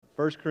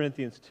1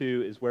 Corinthians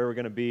 2 is where we're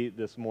going to be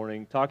this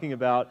morning, talking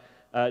about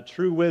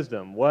true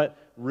wisdom, what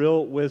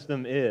real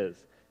wisdom is.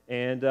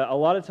 And a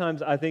lot of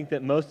times I think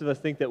that most of us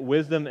think that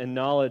wisdom and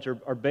knowledge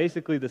are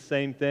basically the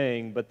same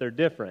thing, but they're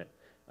different.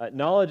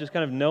 Knowledge is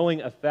kind of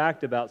knowing a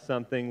fact about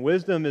something.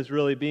 Wisdom is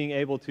really being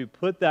able to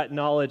put that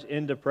knowledge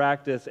into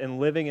practice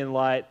and living in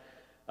light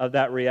of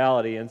that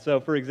reality. And so,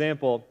 for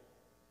example,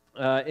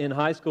 in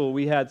high school,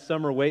 we had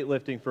summer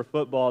weightlifting for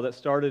football that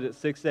started at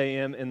 6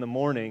 a.m. in the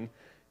morning.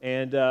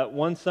 And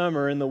one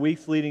summer, in the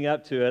weeks leading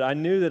up to it, I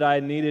knew that I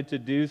needed to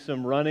do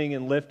some running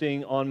and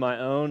lifting on my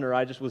own, or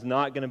I just was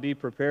not going to be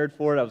prepared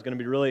for it. I was going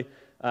to be really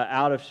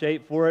out of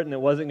shape for it, and it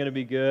wasn't going to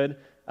be good.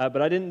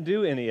 But I didn't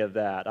do any of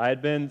that. I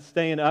had been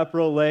staying up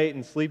real late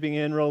and sleeping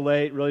in real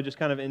late, really just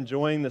kind of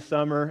enjoying the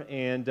summer.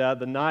 And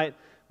the night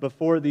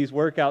before these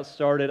workouts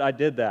started, I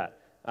did that.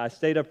 I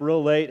stayed up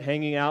real late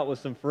hanging out with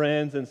some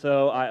friends, and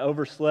so I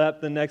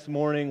overslept the next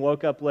morning,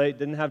 woke up late,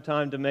 didn't have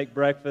time to make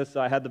breakfast,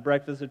 so I had the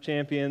breakfast of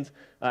champions,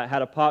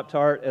 had a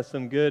Pop-Tart as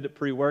some good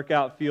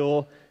pre-workout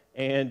fuel,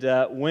 and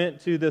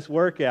went to this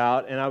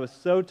workout, and I was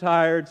so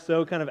tired,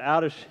 so kind of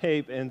out of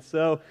shape, and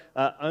so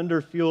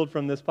under-fueled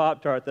from this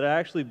Pop-Tart that I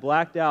actually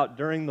blacked out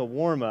during the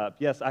warm-up.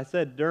 Yes, I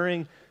said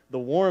during the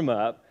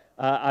warm-up.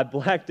 I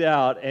blacked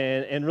out,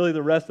 and really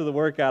the rest of the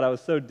workout I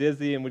was so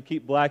dizzy and would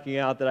keep blacking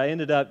out that I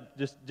ended up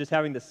just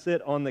having to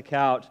sit on the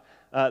couch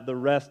the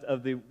rest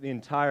of the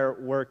entire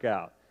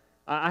workout.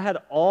 I had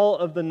all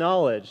of the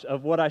knowledge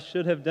of what I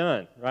should have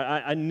done.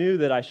 Right? I knew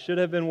that I should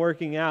have been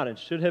working out and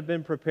should have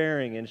been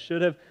preparing and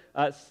should have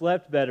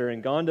slept better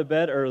and gone to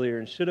bed earlier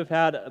and should have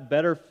had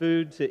better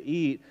food to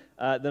eat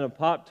than a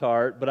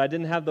Pop-Tart, but I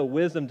didn't have the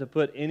wisdom to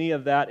put any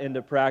of that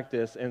into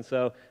practice, and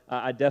so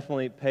I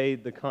definitely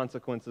paid the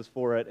consequences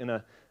for it in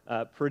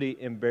a pretty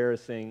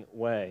embarrassing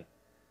way.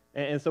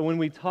 And so when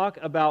we talk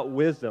about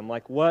wisdom,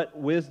 like what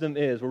wisdom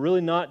is, we're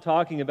really not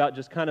talking about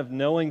just kind of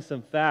knowing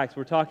some facts.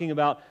 We're talking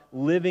about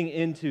living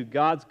into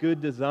God's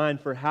good design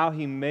for how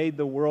He made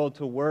the world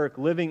to work,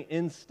 living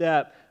in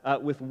step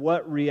with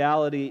what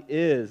reality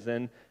is.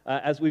 And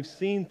as we've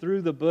seen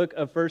through the book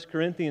of 1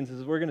 Corinthians,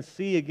 as we're going to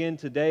see again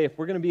today, if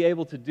we're going to be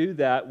able to do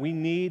that, we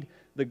need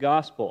the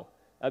gospel.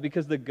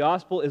 Because the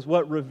gospel is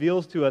what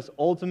reveals to us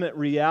ultimate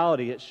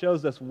reality. It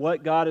shows us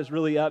what God is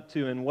really up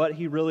to and what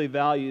He really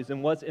values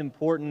and what's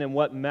important and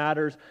what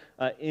matters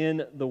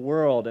in the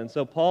world. And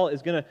so Paul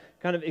is going to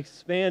kind of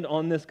expand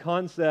on this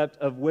concept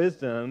of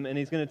wisdom, and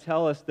he's going to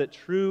tell us that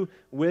true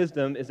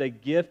wisdom is a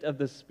gift of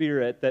the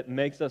Spirit that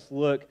makes us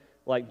look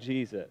like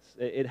Jesus.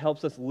 It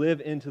helps us live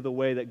into the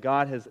way that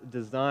God has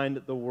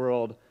designed the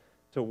world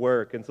to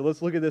work. And so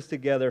let's look at this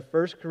together.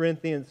 1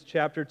 Corinthians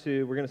chapter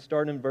 2, we're going to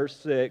start in verse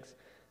 6.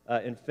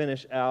 And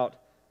finish out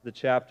the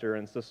chapter.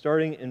 And so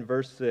starting in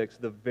verse 6,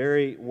 the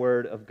very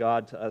word of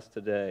God to us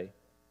today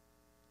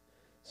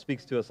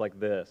speaks to us like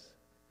this.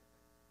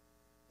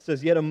 It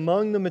says, "Yet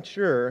among the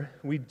mature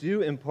we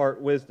do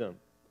impart wisdom,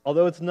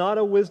 although it's not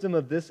a wisdom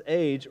of this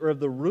age or of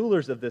the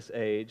rulers of this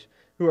age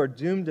who are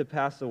doomed to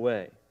pass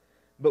away.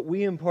 But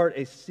we impart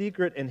a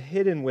secret and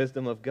hidden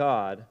wisdom of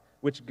God,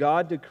 which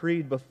God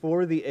decreed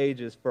before the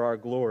ages for our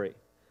glory.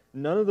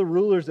 None of the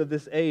rulers of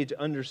this age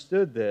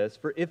understood this,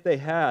 for if they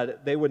had,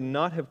 they would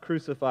not have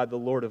crucified the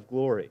Lord of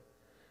glory.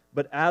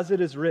 But as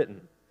it is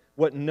written,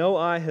 what no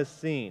eye has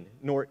seen,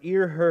 nor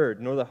ear heard,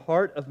 nor the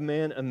heart of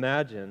man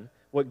imagined,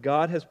 what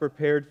God has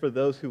prepared for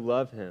those who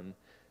love Him,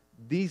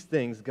 these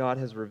things God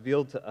has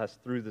revealed to us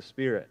through the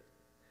Spirit.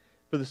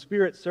 For the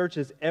Spirit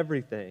searches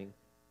everything,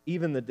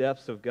 even the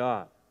depths of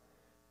God.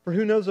 For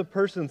who knows a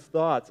person's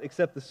thoughts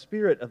except the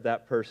spirit of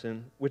that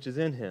person which is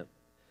in him?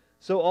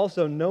 So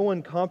also no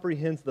one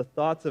comprehends the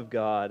thoughts of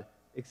God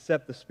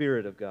except the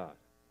Spirit of God.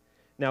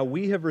 Now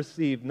we have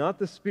received not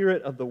the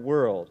spirit of the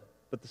world,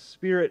 but the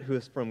Spirit who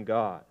is from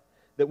God,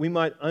 that we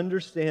might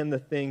understand the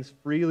things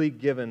freely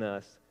given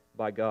us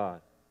by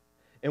God.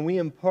 And we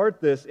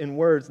impart this in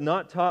words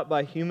not taught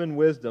by human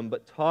wisdom,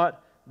 but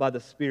taught by the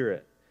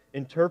Spirit,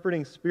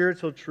 interpreting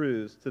spiritual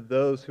truths to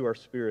those who are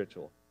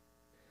spiritual.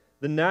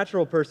 The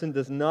natural person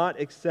does not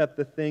accept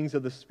the things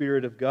of the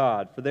Spirit of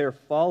God, for they are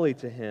folly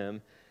to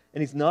him,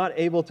 and he's not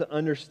able to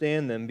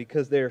understand them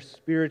because they are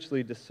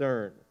spiritually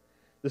discerned.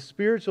 The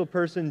spiritual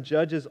person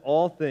judges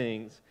all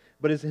things,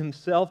 but is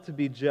himself to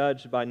be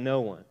judged by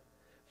no one.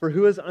 For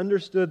who has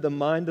understood the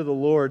mind of the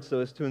Lord so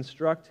as to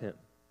instruct him?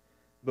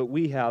 But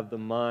we have the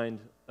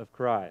mind of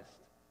Christ."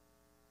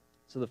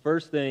 So the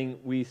first thing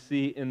we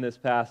see in this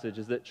passage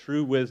is that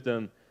true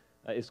wisdom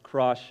is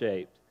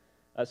cross-shaped.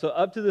 So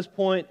up to this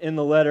point in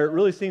the letter, it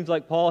really seems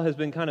like Paul has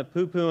been kind of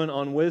poo-pooing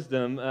on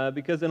wisdom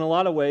because in a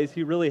lot of ways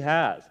he really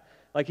has.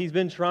 Like he's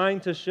been trying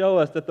to show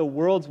us that the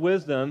world's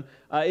wisdom,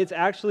 it's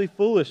actually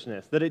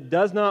foolishness, that it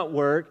does not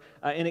work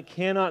and it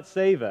cannot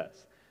save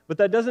us. But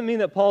that doesn't mean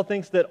that Paul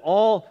thinks that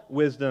all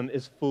wisdom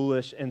is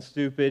foolish and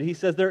stupid. He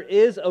says there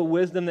is a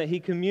wisdom that he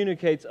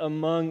communicates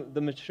among the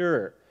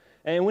mature.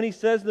 And when he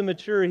says the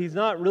mature, he's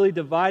not really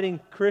dividing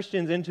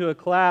Christians into a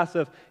class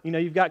of,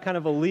 you've got kind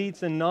of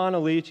elites and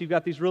non-elites. You've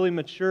got these really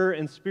mature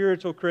and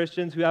spiritual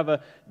Christians who have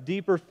a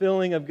deeper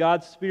feeling of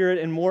God's Spirit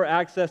and more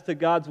access to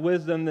God's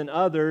wisdom than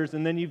others.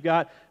 And then you've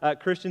got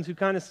Christians who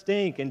kind of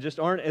stink and just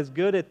aren't as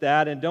good at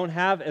that and don't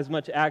have as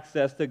much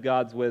access to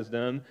God's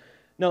wisdom.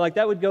 No,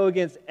 that would go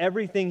against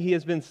everything he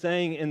has been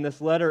saying in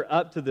this letter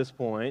up to this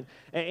point,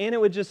 and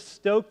it would just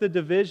stoke the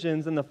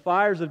divisions and the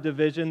fires of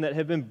division that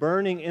have been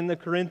burning in the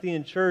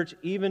Corinthian church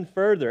even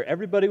further.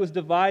 Everybody was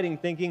dividing,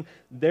 thinking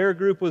their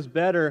group was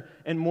better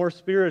and more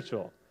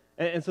spiritual.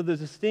 And so the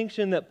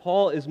distinction that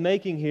Paul is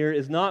making here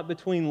is not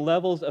between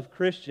levels of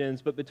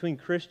Christians, but between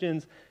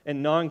Christians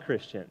and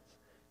non-Christians.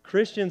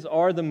 Christians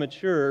are the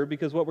mature,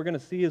 because what we're going to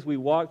see as we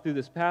walk through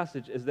this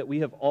passage is that we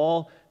have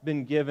all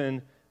been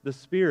given the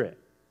Spirit.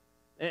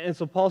 And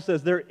so Paul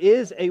says there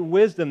is a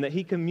wisdom that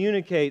he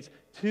communicates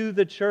to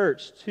the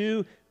church,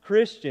 to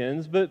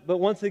Christians, but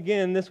once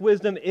again, this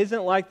wisdom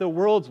isn't like the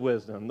world's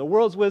wisdom. The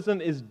world's wisdom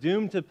is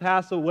doomed to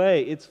pass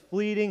away. It's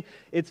fleeting,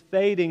 it's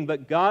fading,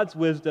 but God's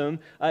wisdom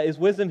is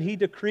wisdom he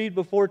decreed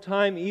before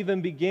time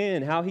even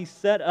began, how he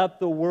set up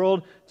the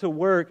world to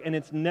work, and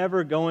it's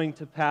never going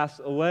to pass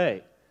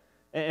away.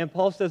 And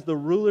Paul says the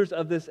rulers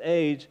of this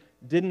age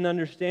didn't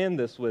understand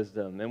this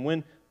wisdom. And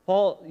when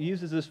Paul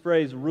uses this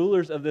phrase,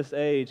 rulers of this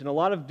age, in a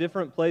lot of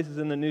different places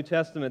in the New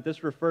Testament,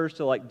 this refers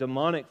to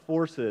demonic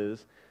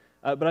forces.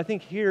 But I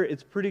think here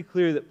it's pretty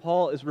clear that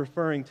Paul is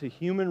referring to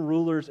human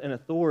rulers and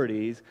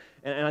authorities,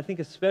 and I think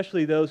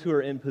especially those who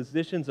are in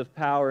positions of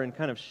power and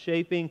kind of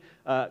shaping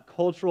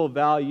cultural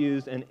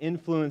values and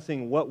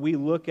influencing what we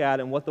look at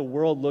and what the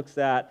world looks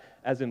at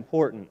as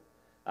important.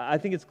 I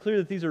think it's clear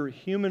that these are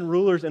human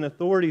rulers and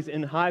authorities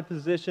in high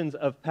positions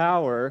of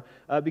power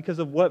because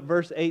of what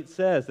verse 8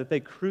 says, that they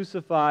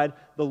crucified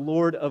the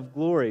Lord of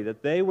glory,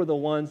 that they were the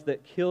ones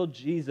that killed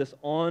Jesus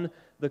on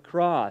the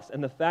cross.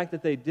 And the fact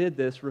that they did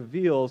this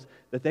reveals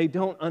that they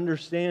don't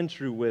understand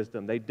true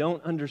wisdom. They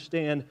don't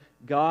understand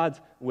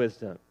God's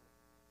wisdom.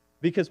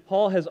 Because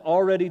Paul has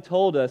already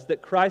told us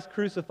that Christ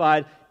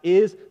crucified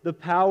is the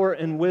power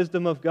and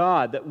wisdom of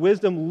God, that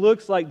wisdom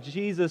looks like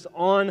Jesus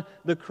on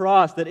the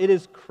cross, that it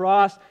is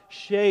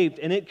cross-shaped,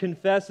 and it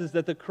confesses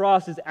that the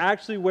cross is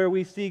actually where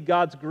we see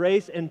God's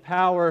grace and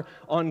power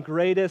on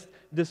greatest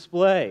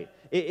display.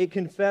 It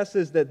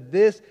confesses that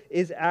this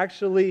is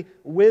actually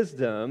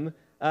wisdom.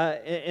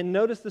 And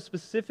notice the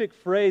specific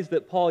phrase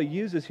that Paul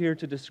uses here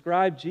to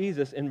describe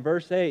Jesus in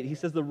verse 8. He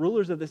says the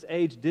rulers of this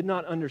age did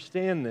not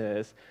understand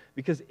this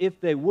because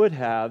if they would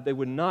have, they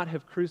would not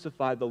have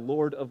crucified the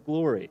Lord of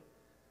glory.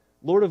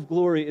 Lord of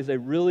glory is a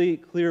really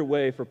clear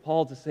way for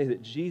Paul to say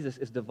that Jesus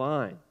is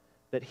divine,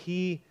 that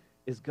he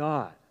is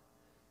God.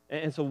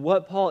 And so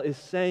what Paul is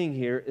saying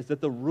here is that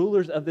the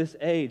rulers of this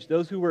age,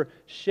 those who were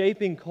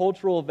shaping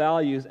cultural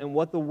values and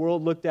what the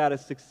world looked at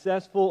as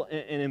successful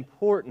and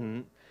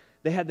important,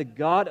 they had the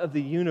God of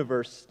the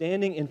universe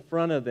standing in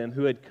front of them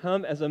who had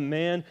come as a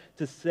man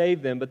to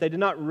save them, but they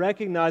did not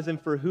recognize him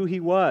for who he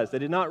was. They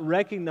did not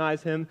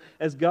recognize him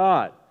as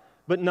God.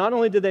 But not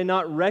only did they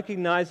not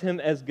recognize him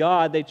as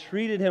God, they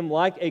treated him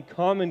like a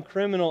common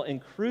criminal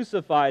and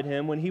crucified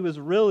him when he was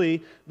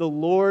really the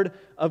Lord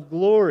of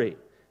glory.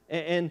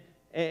 And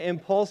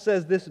Paul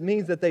says this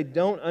means that they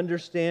don't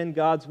understand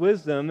God's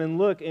wisdom. And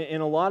look, in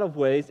a lot of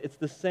ways, it's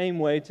the same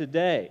way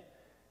today.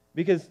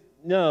 Because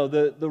no,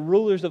 the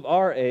rulers of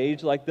our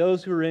age, like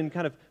those who are in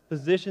kind of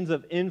positions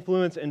of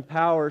influence and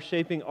power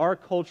shaping our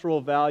cultural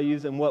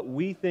values and what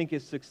we think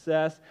is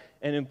success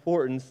and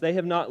importance, they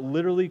have not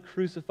literally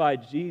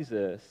crucified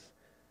Jesus,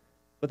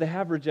 but they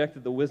have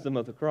rejected the wisdom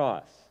of the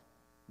cross.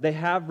 They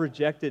have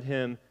rejected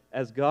him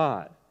as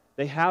God.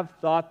 They have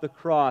thought the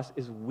cross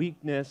is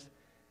weakness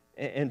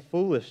and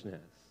foolishness.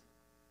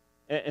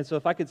 And so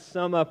if I could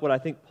sum up what I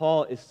think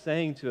Paul is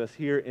saying to us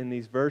here in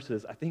these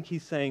verses, I think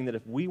he's saying that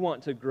if we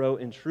want to grow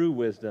in true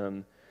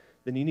wisdom,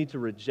 then you need to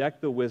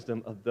reject the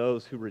wisdom of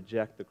those who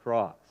reject the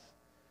cross.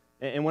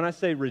 And when I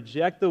say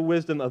reject the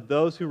wisdom of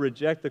those who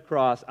reject the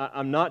cross,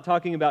 I'm not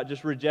talking about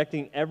just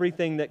rejecting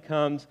everything that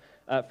comes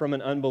from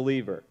an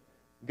unbeliever.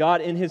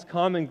 God, in his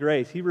common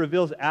grace, he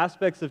reveals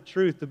aspects of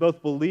truth to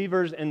both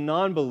believers and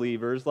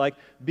non-believers, like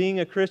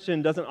being a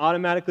Christian doesn't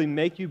automatically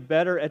make you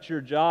better at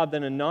your job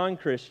than a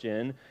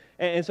non-Christian.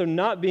 And so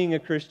not being a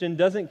Christian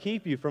doesn't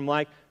keep you from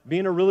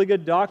being a really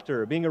good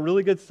doctor, or being a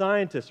really good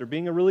scientist, or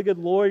being a really good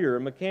lawyer, or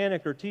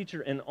mechanic, or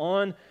teacher, and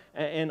on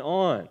and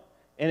on.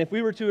 And if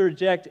we were to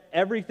reject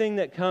everything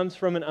that comes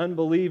from an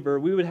unbeliever,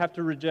 we would have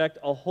to reject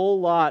a whole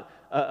lot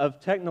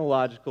of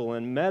technological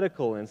and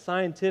medical and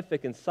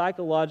scientific and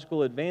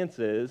psychological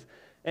advances.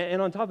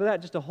 And on top of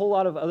that, just a whole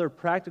lot of other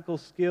practical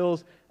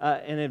skills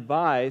and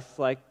advice.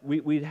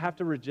 We'd have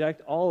to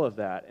reject all of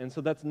that. And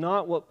so that's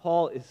not what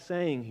Paul is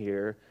saying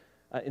here.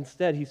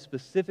 Instead, he's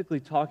specifically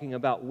talking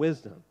about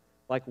wisdom,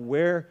 like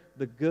where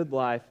the good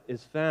life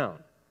is found.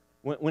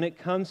 When it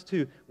comes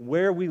to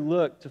where we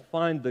look to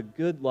find the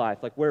good life,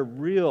 like where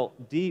real,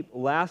 deep,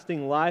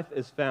 lasting life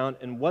is found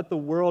and what the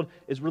world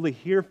is really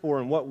here for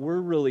and what we're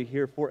really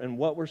here for and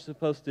what we're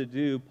supposed to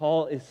do,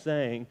 Paul is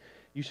saying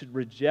you should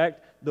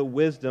reject the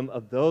wisdom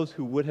of those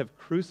who would have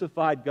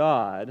crucified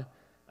God,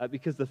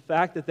 because the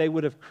fact that they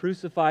would have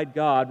crucified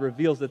God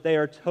reveals that they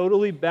are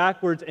totally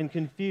backwards and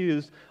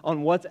confused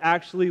on what's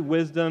actually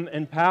wisdom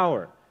and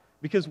power.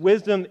 Because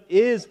wisdom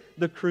is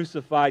the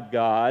crucified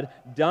God,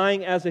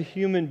 dying as a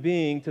human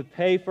being to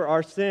pay for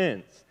our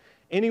sins.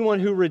 Anyone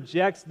who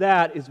rejects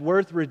that is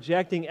worth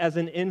rejecting as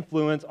an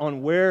influence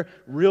on where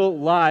real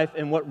life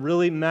and what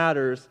really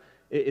matters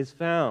is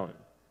found.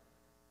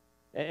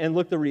 And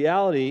look, the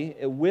reality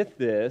with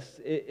this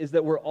is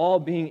that we're all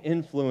being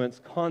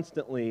influenced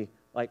constantly,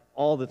 like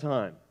all the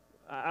time.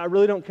 I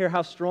really don't care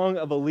how strong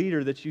of a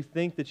leader that you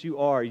think that you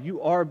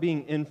are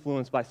being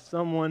influenced by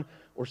someone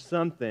or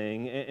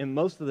something, and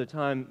most of the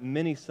time,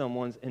 many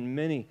someones and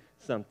many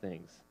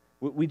somethings.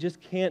 We just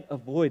can't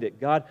avoid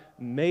it. God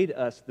made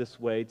us this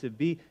way, to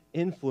be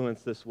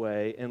influenced this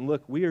way, and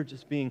look, we are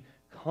just being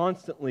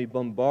constantly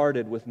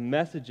bombarded with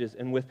messages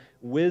and with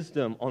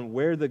wisdom on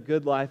where the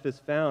good life is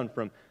found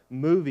from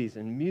movies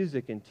and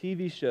music and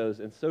TV shows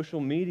and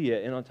social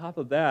media, and on top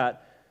of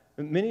that,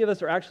 many of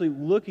us are actually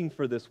looking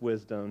for this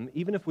wisdom,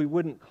 even if we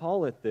wouldn't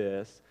call it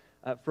this,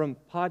 from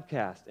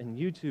podcasts and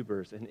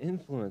YouTubers and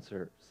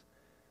influencers.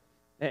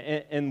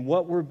 And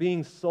what we're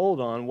being sold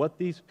on, what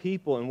these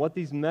people and what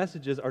these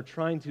messages are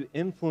trying to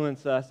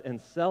influence us and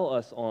sell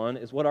us on,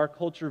 is what our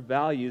culture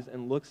values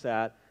and looks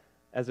at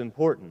as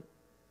important.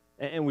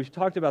 And we've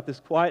talked about this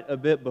quite a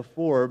bit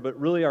before, but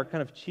really our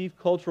kind of chief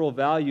cultural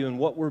value and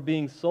what we're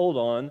being sold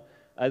on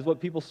is what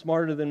people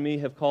smarter than me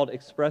have called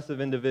expressive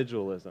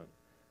individualism.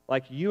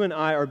 Like you and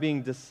I are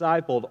being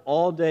discipled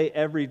all day,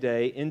 every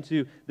day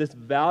into this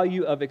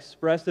value of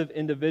expressive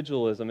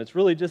individualism. It's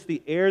really just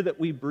the air that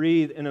we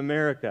breathe in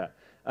America.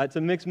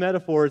 To mix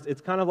metaphors, it's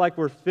kind of like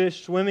we're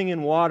fish swimming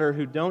in water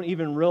who don't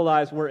even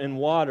realize we're in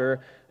water,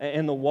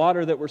 and the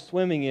water that we're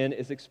swimming in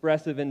is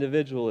expressive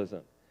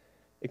individualism.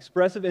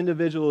 Expressive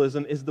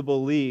individualism is the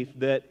belief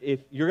that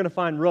if you're going to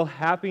find real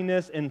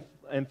happiness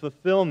and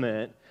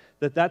fulfillment,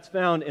 that's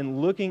found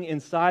in looking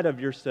inside of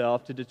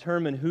yourself to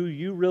determine who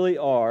you really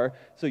are.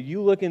 So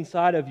you look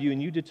inside of you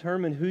and you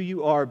determine who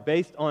you are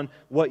based on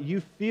what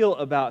you feel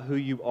about who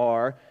you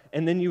are,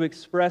 and then you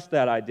express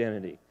that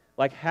identity.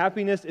 Like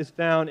happiness is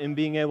found in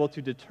being able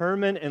to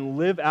determine and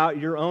live out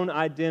your own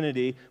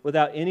identity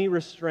without any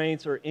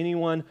restraints or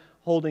anyone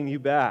holding you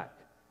back.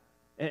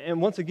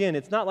 And once again,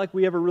 it's not like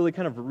we ever really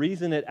kind of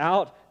reason it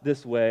out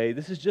this way.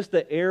 This is just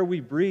the air we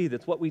breathe.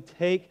 It's what we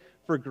take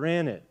for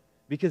granted.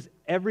 Because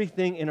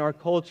everything in our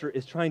culture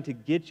is trying to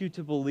get you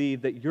to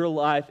believe that your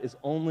life is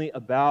only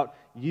about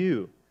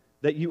you,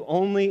 that you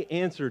only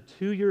answer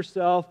to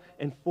yourself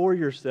and for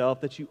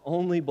yourself, that you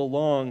only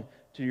belong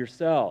to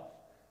yourself.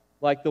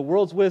 Like the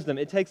world's wisdom,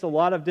 it takes a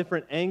lot of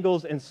different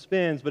angles and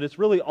spins, but it's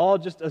really all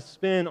just a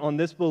spin on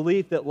this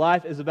belief that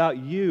life is about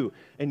you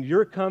and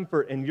your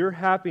comfort and your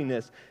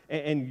happiness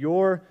and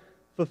your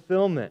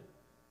fulfillment.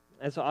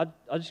 And so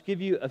I'll just give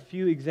you a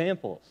few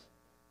examples.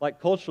 Like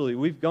culturally,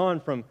 we've gone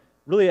from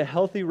really a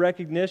healthy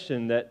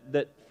recognition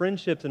that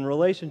friendships and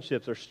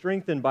relationships are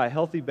strengthened by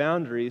healthy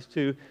boundaries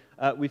to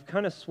we've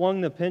kind of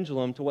swung the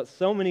pendulum to what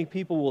so many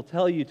people will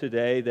tell you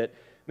today that,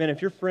 man,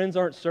 if your friends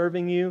aren't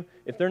serving you,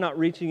 if they're not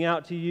reaching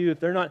out to you, if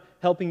they're not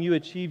helping you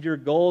achieve your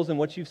goals and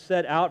what you've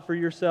set out for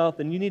yourself,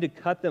 then you need to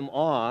cut them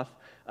off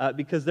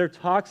because they're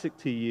toxic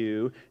to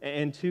you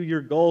and to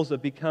your goals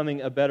of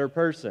becoming a better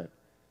person.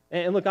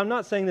 And look, I'm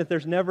not saying that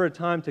there's never a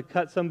time to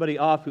cut somebody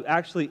off who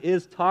actually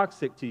is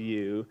toxic to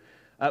you.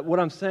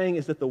 What I'm saying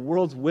is that the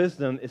world's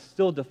wisdom is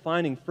still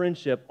defining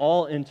friendship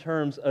all in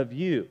terms of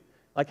you.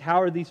 Like,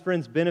 how are these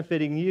friends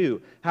benefiting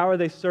you? How are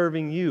they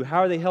serving you? How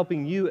are they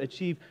helping you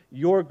achieve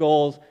your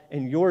goals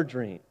and your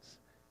dreams?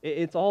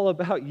 It's all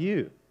about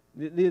you.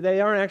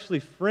 They aren't actually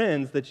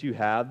friends that you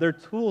have. They're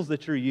tools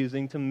that you're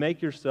using to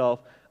make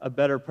yourself a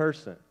better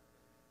person.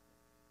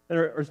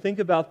 Or think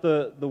about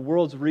the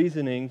world's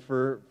reasoning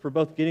for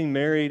both getting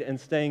married and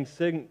staying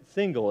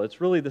single.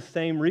 It's really the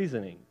same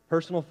reasoning,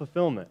 personal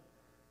fulfillment.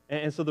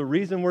 And so the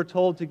reason we're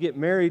told to get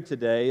married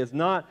today is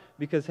not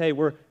because, hey,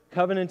 we're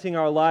covenanting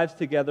our lives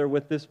together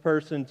with this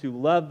person to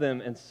love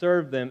them and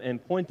serve them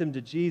and point them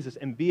to Jesus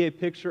and be a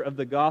picture of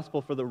the gospel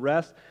for the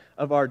rest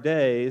of our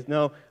days.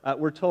 No,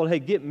 we're told, hey,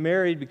 get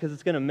married because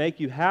it's going to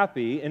make you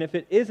happy. And if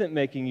it isn't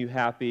making you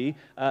happy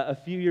a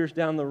few years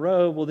down the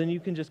road, well, then you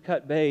can just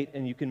cut bait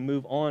and you can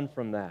move on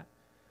from that.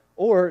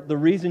 Or the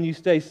reason you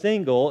stay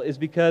single is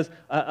because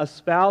a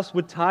spouse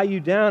would tie you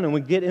down and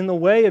would get in the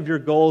way of your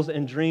goals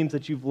and dreams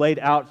that you've laid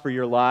out for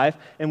your life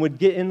and would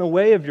get in the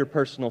way of your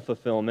personal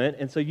fulfillment,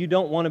 and so you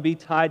don't want to be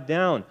tied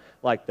down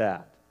like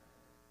that.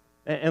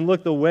 And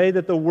look, the way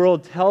that the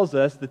world tells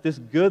us that this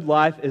good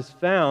life is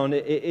found,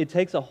 it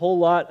takes a whole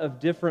lot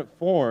of different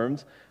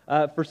forms,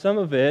 For some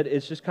of it,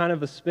 it's just kind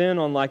of a spin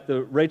on like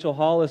the Rachel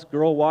Hollis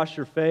Girl Wash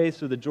Your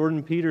Face or the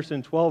Jordan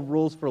Peterson 12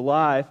 Rules for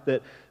Life,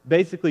 that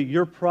basically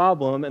your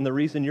problem and the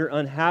reason you're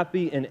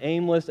unhappy and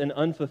aimless and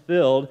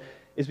unfulfilled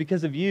is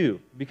because of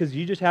you, because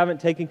you just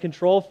haven't taken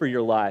control for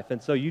your life.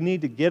 And so you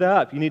need to get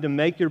up, you need to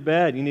make your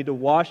bed, you need to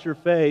wash your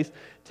face,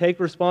 take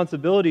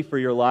responsibility for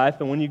your life,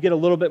 and when you get a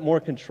little bit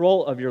more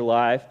control of your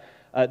life,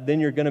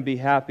 then you're going to be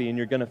happy and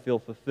you're going to feel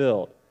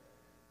fulfilled.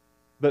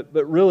 But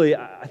really,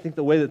 I think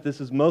the way that this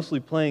is mostly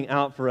playing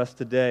out for us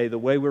today, the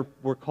way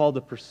we're called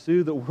to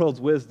pursue the world's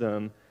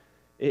wisdom,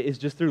 is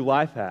just through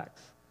life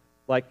hacks.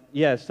 Like,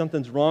 yeah, if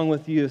something's wrong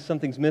with you, if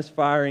something's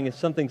misfiring, if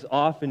something's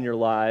off in your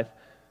life,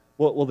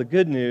 well, the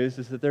good news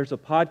is that there's a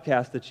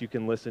podcast that you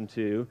can listen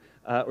to,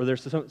 or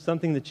there's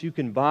something that you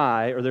can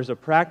buy, or there's a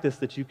practice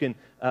that you can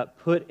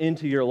put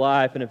into your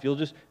life. And if you'll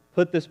just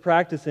put this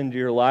practice into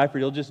your life, or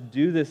you'll just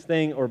do this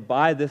thing or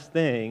buy this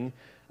thing,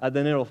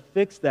 then it'll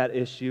fix that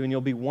issue, and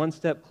you'll be one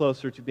step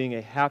closer to being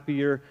a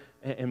happier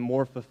and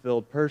more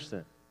fulfilled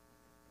person.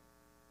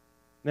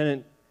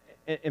 Man,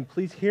 and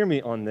please hear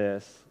me on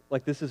this.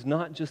 Like, this is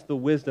not just the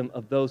wisdom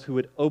of those who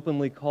would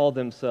openly call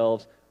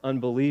themselves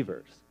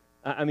unbelievers.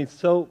 I mean,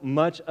 so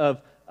much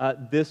of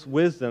this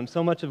wisdom,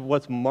 so much of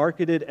what's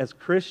marketed as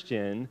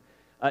Christian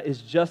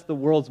is just the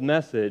world's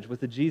message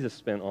with the Jesus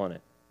spin on it.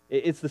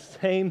 It's the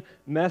same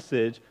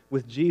message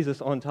with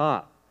Jesus on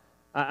top.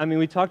 I mean,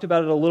 we talked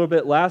about it a little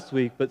bit last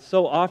week, but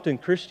so often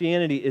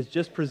Christianity is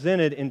just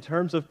presented in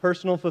terms of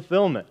personal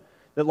fulfillment.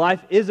 That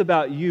life is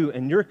about you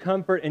and your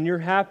comfort and your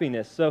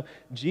happiness. So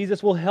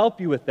Jesus will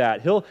help you with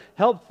that. He'll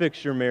help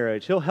fix your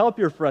marriage. He'll help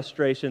your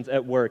frustrations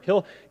at work.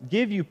 He'll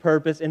give you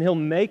purpose and He'll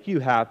make you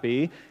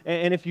happy.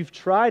 And if you've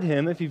tried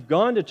Him, if you've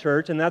gone to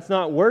church and that's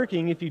not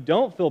working, if you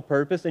don't feel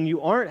purpose and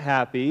you aren't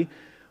happy,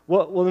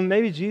 well, then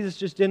maybe Jesus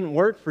just didn't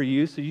work for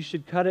you, so you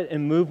should cut it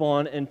and move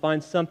on and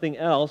find something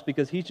else,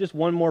 because He's just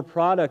one more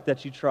product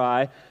that you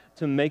try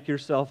to make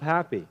yourself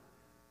happy.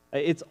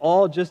 It's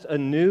all just a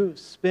new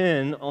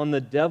spin on the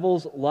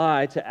devil's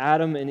lie to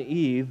Adam and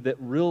Eve that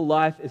real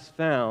life is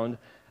found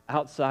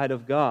outside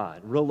of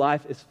God. Real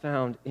life is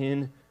found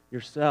in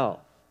yourself.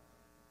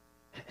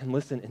 And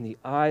listen, in the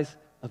eyes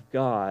of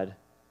God,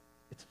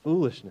 it's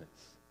foolishness.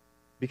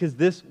 Because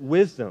this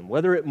wisdom,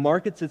 whether it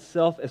markets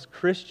itself as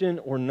Christian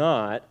or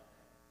not,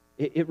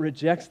 it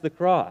rejects the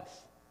cross.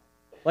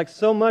 Like,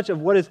 so much of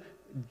what is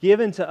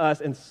given to us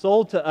and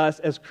sold to us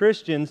as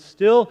Christians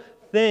still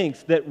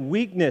thinks that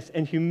weakness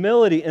and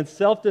humility and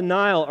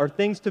self-denial are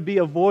things to be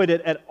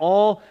avoided at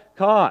all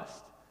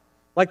costs.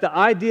 Like the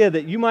idea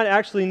that you might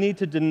actually need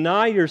to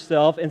deny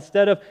yourself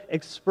instead of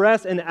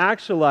express and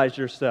actualize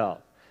yourself.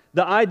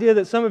 The idea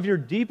that some of your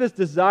deepest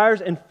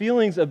desires and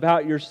feelings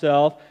about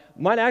yourself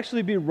might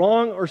actually be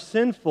wrong or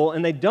sinful,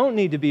 and they don't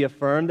need to be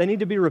affirmed. They need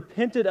to be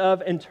repented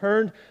of and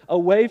turned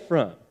away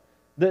from.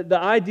 The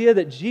idea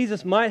that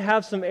Jesus might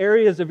have some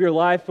areas of your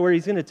life where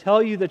He's going to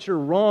tell you that you're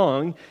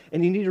wrong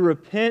and you need to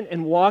repent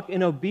and walk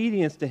in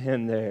obedience to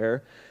Him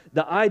there.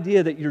 The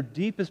idea that your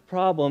deepest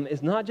problem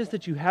is not just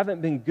that you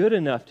haven't been good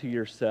enough to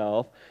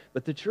yourself,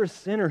 but that you're a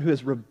sinner who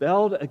has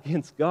rebelled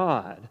against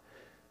God.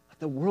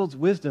 The world's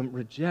wisdom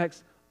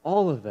rejects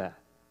all of that.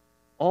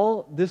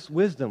 All this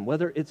wisdom,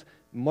 whether it's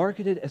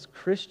marketed as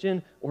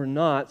Christian or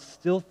not,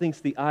 still thinks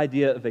the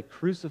idea of a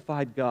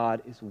crucified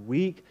God is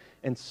weak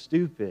and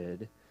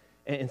stupid,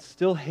 and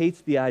still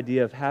hates the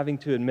idea of having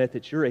to admit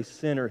that you're a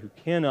sinner who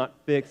cannot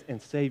fix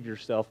and save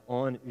yourself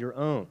on your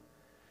own.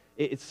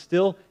 It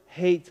still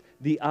hates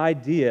the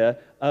idea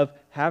of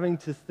having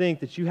to think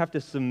that you have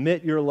to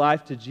submit your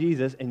life to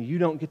Jesus and you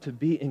don't get to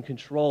be in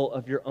control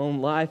of your own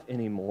life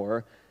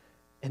anymore.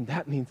 And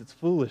that means it's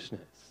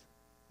foolishness.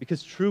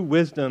 Because true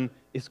wisdom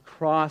is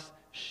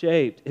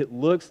cross-shaped. It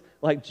looks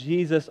like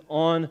Jesus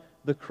on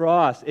the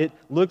cross. It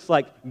looks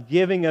like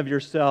giving of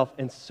yourself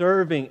and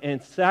serving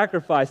and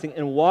sacrificing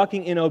and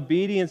walking in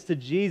obedience to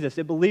Jesus.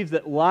 It believes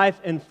that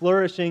life and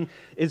flourishing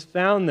is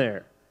found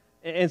there.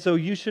 And so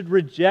you should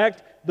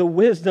reject the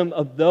wisdom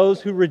of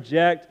those who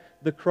reject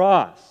the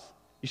cross.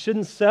 You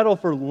shouldn't settle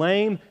for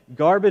lame,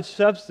 garbage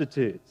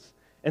substitutes.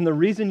 And the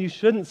reason you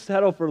shouldn't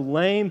settle for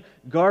lame,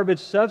 garbage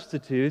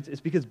substitutes is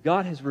because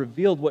God has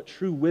revealed what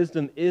true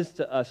wisdom is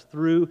to us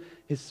through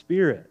His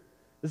Spirit.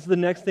 This is the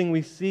next thing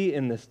we see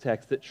in this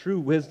text, that true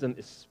wisdom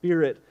is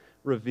Spirit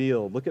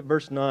revealed. Look at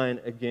verse 9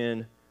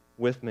 again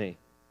with me.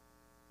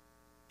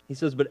 He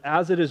says, "But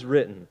as it is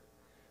written,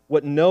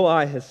 what no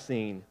eye has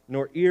seen,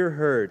 nor ear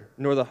heard,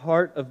 nor the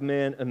heart of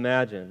man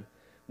imagined,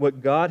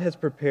 what God has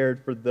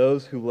prepared for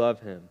those who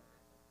love Him,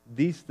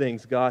 these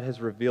things God has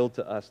revealed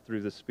to us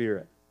through the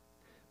Spirit.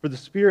 For the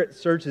Spirit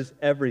searches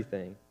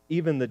everything,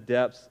 even the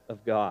depths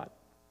of God.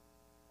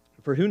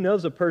 For who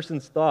knows a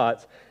person's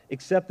thoughts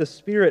except the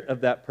spirit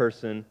of that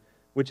person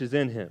which is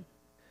in him?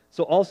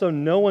 So also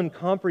no one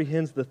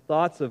comprehends the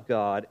thoughts of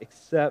God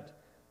except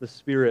the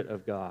Spirit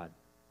of God."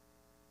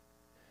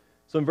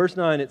 So in verse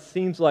 9, it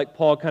seems like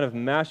Paul kind of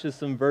mashes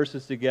some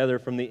verses together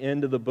from the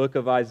end of the book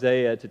of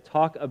Isaiah to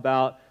talk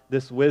about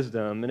this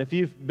wisdom. And if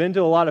you've been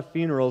to a lot of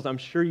funerals, I'm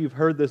sure you've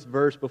heard this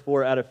verse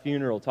before at a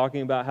funeral,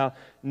 talking about how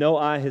no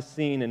eye has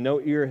seen and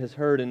no ear has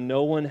heard and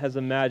no one has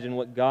imagined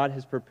what God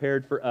has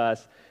prepared for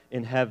us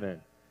in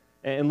heaven.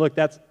 And look,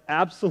 that's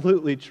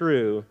absolutely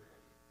true,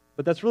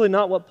 but that's really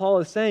not what Paul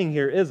is saying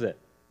here, is it?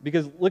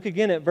 Because look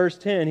again at verse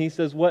 10. He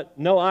says, what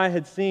no eye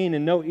had seen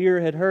and no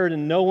ear had heard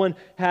and no one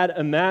had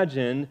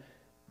imagined,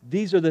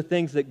 these are the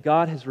things that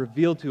God has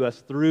revealed to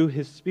us through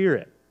His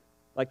Spirit.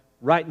 Like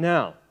right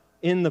now,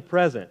 in the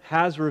present,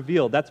 has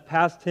revealed. That's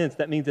past tense.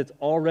 That means it's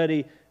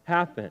already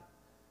happened.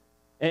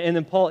 And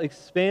then Paul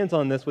expands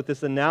on this with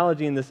this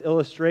analogy and this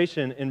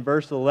illustration in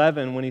verse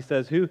 11 when he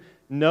says, who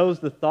knows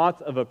the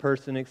thoughts of a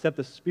person except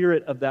the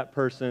spirit of that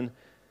person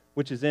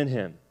which is in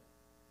him?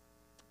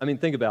 I mean,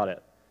 think about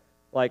it.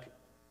 Like,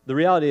 the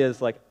reality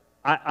is, like,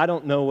 I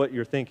don't know what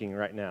you're thinking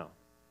right now.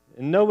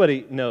 And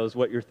nobody knows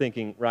what you're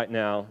thinking right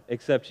now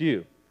except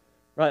you.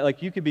 Right?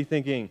 Like, you could be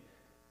thinking,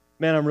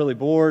 man, I'm really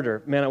bored,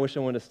 or man, I wish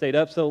I wouldn't have stayed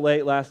up so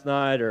late last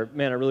night, or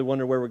man, I really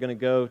wonder where we're going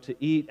to go to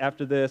eat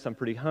after this. I'm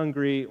pretty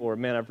hungry, or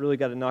man, I've really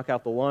got to knock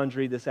out the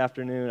laundry this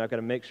afternoon. I've got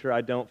to make sure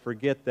I don't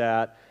forget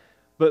that.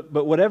 But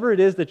whatever it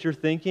is that you're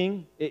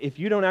thinking, if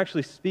you don't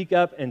actually speak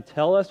up and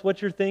tell us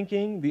what you're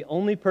thinking, the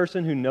only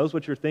person who knows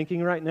what you're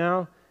thinking right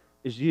now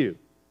is you.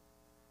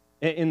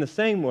 In the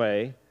same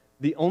way,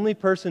 the only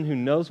person who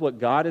knows what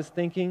God is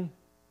thinking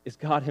is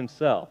God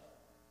Himself.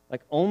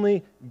 Like,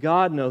 only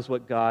God knows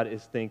what God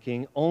is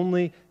thinking.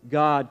 Only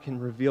God can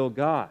reveal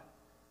God.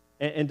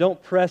 And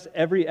don't press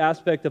every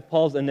aspect of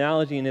Paul's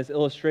analogy and his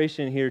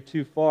illustration here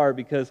too far,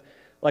 because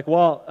like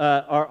while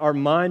our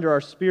mind or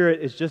our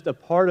spirit is just a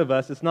part of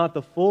us, it's not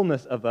the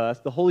fullness of us.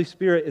 The Holy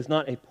Spirit is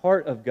not a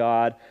part of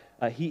God.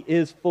 He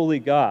is fully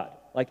God.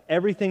 Like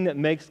everything that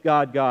makes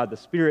God God, the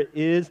Spirit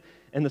is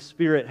and the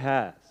Spirit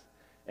has.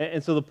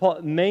 And so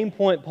the main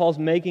point Paul's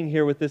making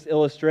here with this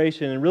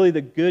illustration, and really the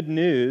good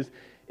news,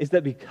 is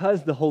that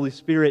because the Holy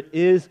Spirit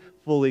is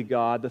fully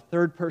God, the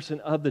third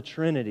person of the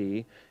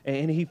Trinity,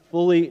 and He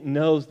fully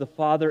knows the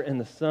Father and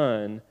the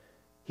Son,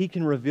 He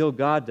can reveal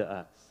God to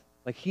us.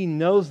 Like He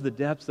knows the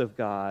depths of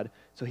God,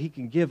 so He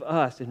can give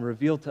us and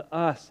reveal to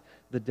us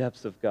the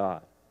depths of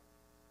God.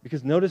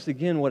 Because notice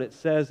again what it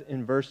says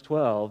in verse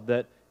 12,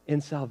 that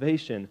in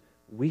salvation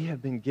we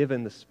have been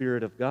given the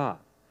Spirit of God.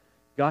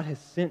 God has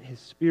sent His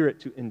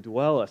Spirit to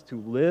indwell us,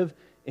 to live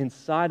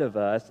inside of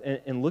us.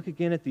 And look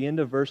again at the end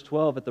of verse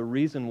 12 at the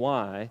reason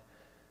why,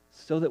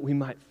 so that we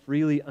might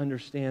freely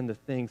understand the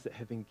things that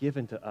have been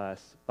given to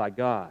us by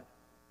God.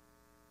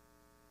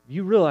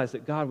 You realize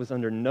that God was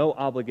under no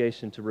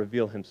obligation to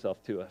reveal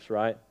Himself to us,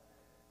 right?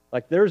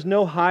 Like there's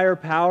no higher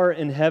power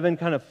in heaven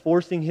kind of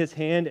forcing His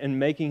hand and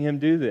making Him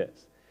do this.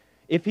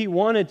 If He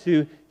wanted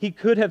to, He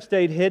could have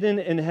stayed hidden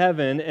in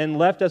heaven and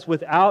left us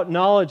without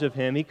knowledge of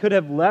Him. He could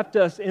have left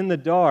us in the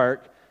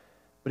dark,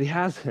 but He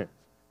hasn't.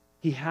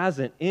 He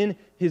hasn't. In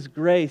His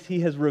grace, He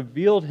has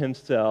revealed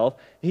Himself.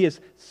 He has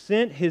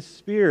sent His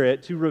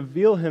Spirit to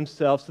reveal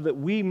Himself so that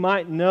we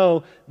might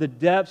know the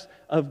depths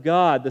of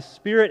God. The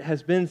Spirit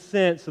has been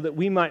sent so that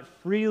we might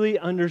freely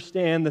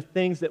understand the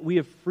things that we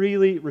have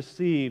freely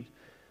received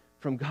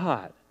from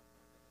God.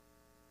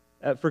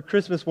 For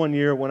Christmas one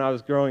year when I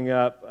was growing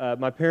up,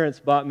 my parents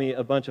bought me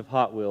a bunch of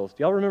Hot Wheels.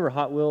 Do y'all remember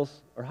Hot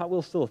Wheels? Are Hot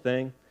Wheels still a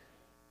thing?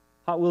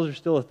 Hot Wheels are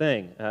still a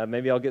thing.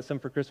 Maybe I'll get some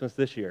for Christmas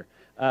this year.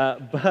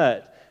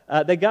 But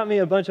they got me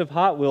a bunch of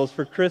Hot Wheels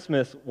for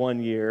Christmas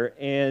one year,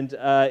 and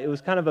it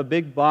was kind of a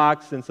big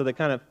box, and so the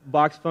kind of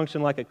box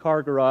functioned like a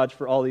car garage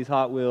for all these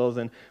Hot Wheels.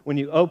 And when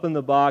you open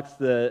the box,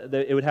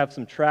 it would have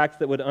some tracks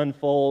that would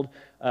unfold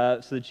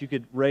so that you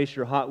could race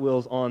your Hot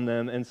Wheels on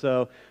them. And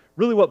so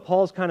really what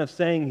Paul's kind of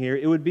saying here,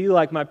 it would be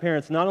like my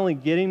parents not only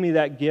getting me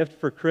that gift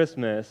for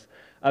Christmas,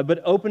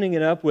 but opening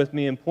it up with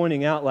me and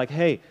pointing out like,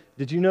 hey,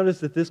 did you notice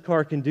that this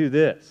car can do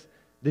this?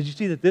 Did you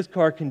see that this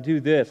car can do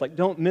this? Like,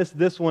 don't miss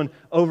this one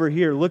over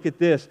here. Look at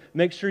this.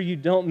 Make sure you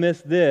don't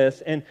miss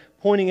this. And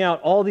pointing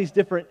out all these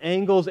different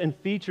angles and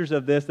features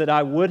of this that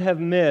I would have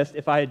missed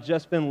if I had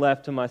just been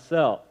left to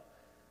myself.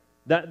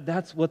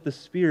 That's what the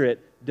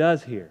Spirit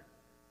does here.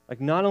 Like,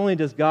 not only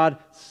does God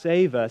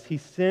save us, He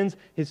sends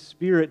His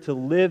Spirit to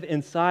live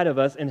inside of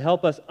us and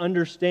help us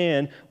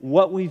understand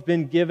what we've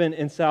been given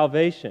in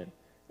salvation.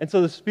 And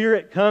so the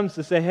Spirit comes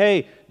to say,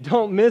 hey,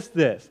 don't miss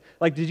this.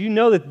 Like, did you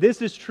know that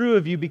this is true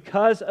of you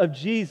because of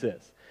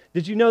Jesus?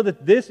 Did you know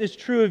that this is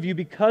true of you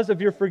because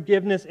of your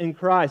forgiveness in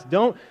Christ?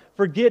 Don't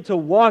forget to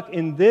walk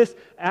in this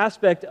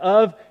aspect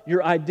of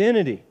your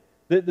identity.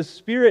 The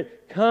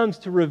Spirit comes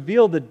to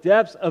reveal the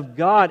depths of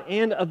God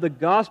and of the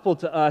gospel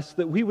to us so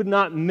that we would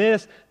not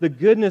miss the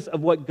goodness of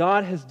what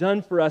God has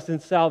done for us in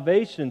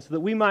salvation, so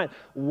that we might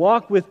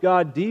walk with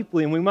God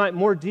deeply and we might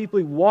more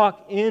deeply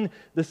walk in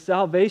the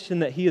salvation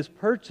that He has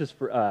purchased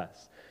for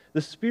us.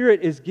 The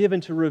Spirit is given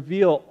to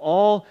reveal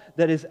all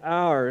that is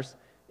ours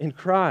in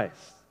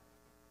Christ.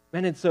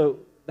 Man, and so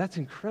that's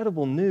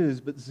incredible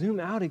news, but zoom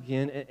out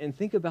again and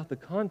think about the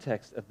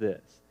context of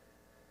this.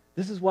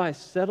 This is why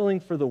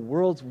settling for the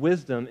world's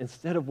wisdom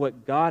instead of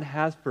what God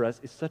has for us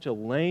is such a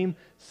lame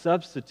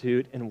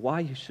substitute and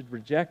why you should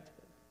reject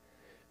it.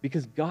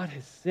 because God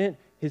has sent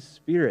His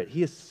Spirit.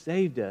 He has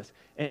saved us,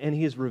 and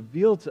He has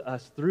revealed to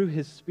us through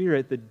His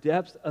Spirit the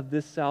depths of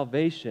this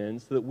salvation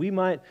so that we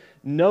might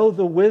know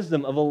the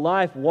wisdom of a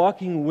life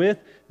walking with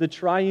the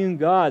triune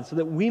God, so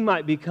that we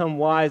might become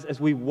wise as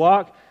we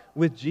walk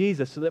with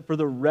Jesus, so that for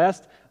the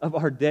rest of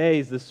our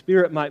days, the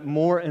Spirit might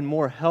more and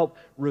more help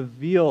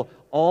reveal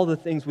all the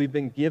things we've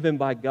been given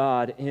by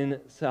God in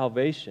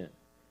salvation.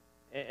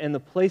 And the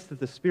place that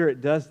the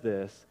Spirit does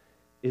this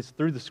is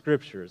through the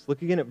Scriptures.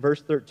 Look again at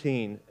verse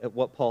 13 at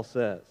what Paul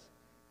says.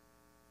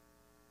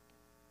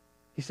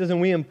 He says, "And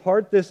we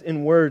impart this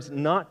in words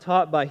not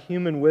taught by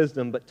human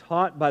wisdom, but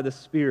taught by the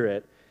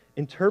Spirit,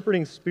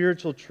 interpreting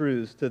spiritual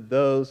truths to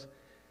those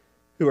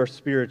who are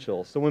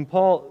spiritual." So when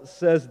Paul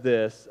says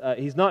this,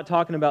 he's not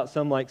talking about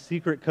some like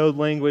secret code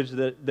language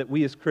that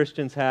we as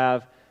Christians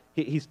have.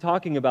 He's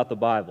talking about the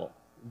Bible.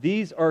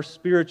 These are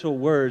spiritual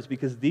words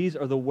because these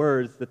are the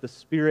words that the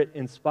Spirit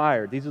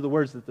inspired. These are the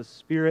words that the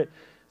Spirit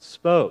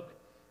spoke.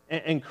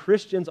 And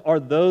Christians are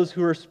those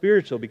who are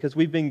spiritual because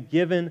we've been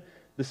given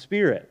the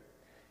Spirit.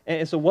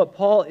 And so what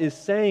Paul is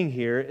saying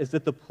here is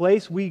that the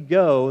place we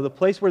go, the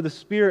place where the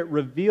Spirit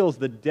reveals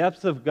the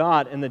depths of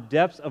God and the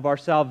depths of our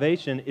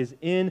salvation is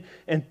in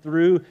and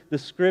through the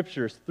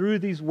Scriptures. Through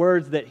these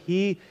words that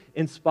He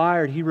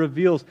inspired, He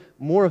reveals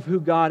more of who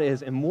God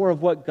is and more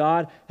of what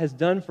God has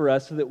done for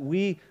us so that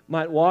we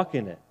might walk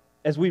in it.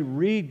 As we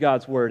read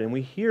God's Word and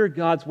we hear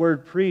God's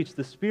Word preached,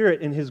 the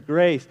Spirit in His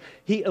grace,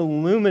 He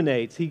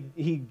illuminates,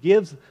 He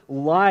gives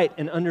light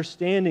and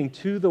understanding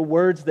to the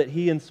words that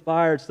He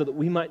inspired so that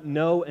we might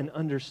know and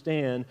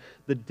understand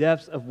the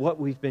depths of what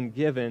we've been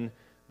given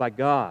by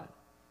God.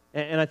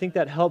 And I think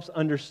that helps us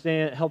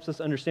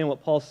understand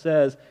what Paul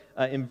says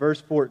in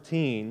verse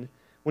 14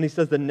 when he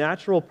says, "The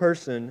natural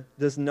person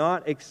does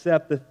not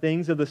accept the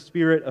things of the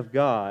Spirit of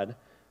God,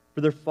 for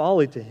they're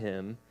folly to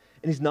him,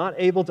 and he's not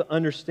able to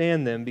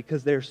understand them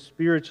because they're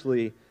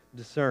spiritually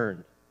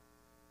discerned."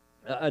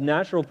 A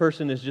natural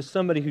person is just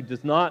somebody who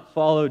does not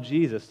follow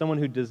Jesus, someone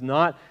who does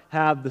not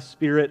have the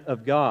Spirit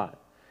of God.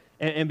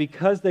 And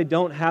because they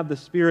don't have the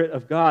Spirit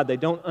of God, they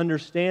don't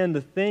understand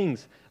the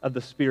things of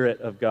the Spirit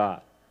of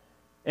God.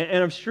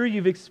 And I'm sure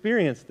you've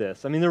experienced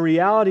this. I mean, the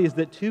reality is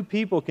that two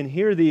people can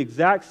hear the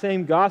exact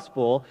same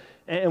gospel,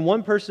 and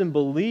one person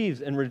believes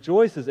and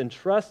rejoices and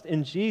trusts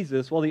in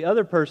Jesus, while the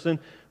other person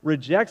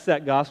rejects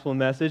that gospel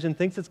message and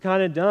thinks it's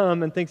kind of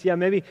dumb and thinks, yeah,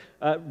 maybe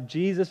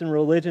Jesus and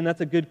religion,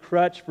 that's a good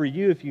crutch for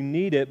you if you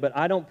need it, but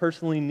I don't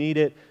personally need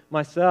it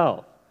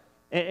myself.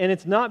 And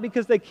it's not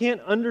because they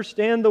can't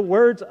understand the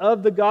words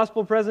of the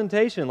gospel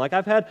presentation. Like,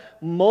 I've had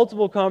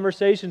multiple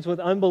conversations with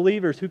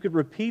unbelievers who could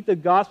repeat the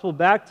gospel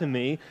back to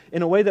me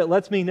in a way that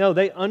lets me know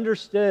they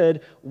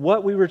understood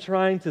what we were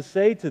trying to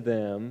say to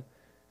them,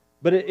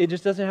 but it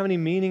just doesn't have any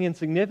meaning and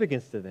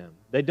significance to them.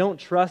 They don't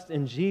trust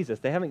in Jesus.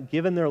 They haven't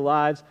given their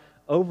lives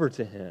over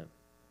to Him.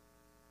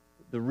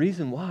 The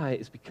reason why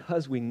is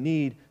because we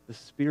need the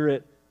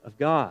Spirit of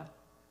God.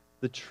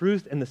 The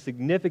truth and the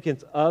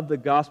significance of the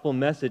gospel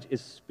message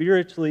is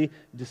spiritually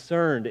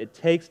discerned. It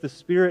takes the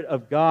Spirit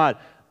of God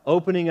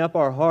opening up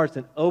our hearts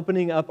and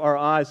opening up our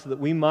eyes so that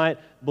we might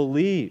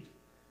believe.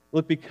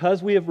 Look,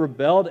 because we have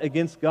rebelled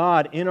against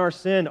God in our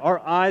sin, our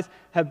eyes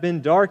have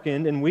been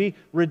darkened and we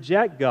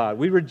reject God.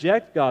 We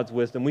reject God's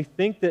wisdom. We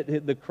think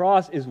that the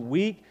cross is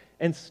weak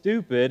and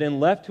stupid, and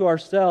left to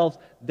ourselves,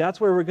 that's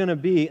where we're going to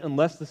be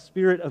unless the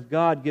Spirit of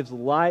God gives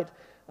light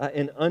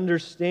and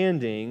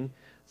understanding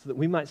so that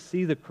we might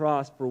see the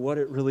cross for what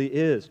it really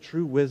is,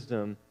 true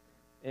wisdom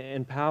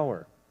and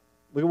power.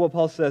 Look at what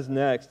Paul says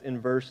next in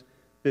verse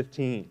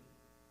 15. It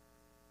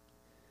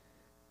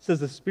says,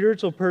 "The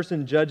spiritual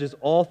person judges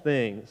all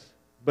things,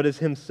 but is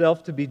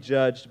himself to be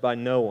judged by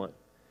no one.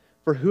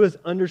 For who has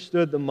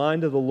understood the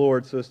mind of the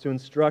Lord so as to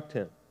instruct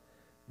him?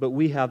 But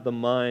we have the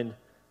mind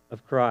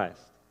of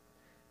Christ."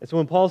 And so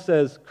when Paul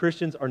says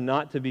Christians are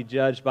not to be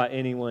judged by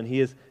anyone, he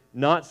is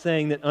not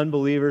saying that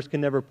unbelievers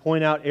can never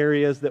point out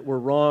areas that we're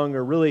wrong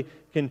or really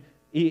can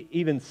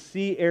even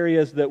see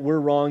areas that we're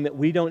wrong that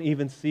we don't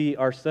even see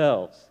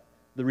ourselves.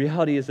 The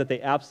reality is that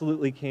they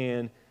absolutely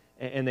can,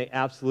 and they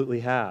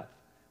absolutely have.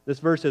 This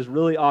verse has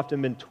really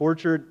often been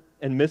tortured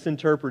and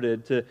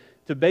misinterpreted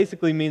to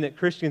basically mean that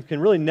Christians can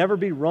really never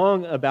be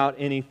wrong about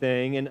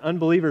anything, and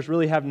unbelievers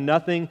really have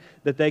nothing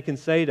that they can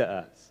say to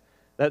us.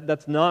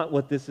 That's not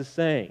what this is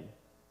saying.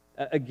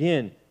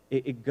 Again,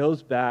 it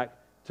goes back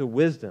to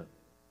wisdom.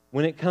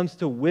 When it comes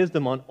to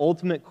wisdom on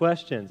ultimate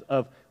questions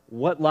of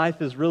what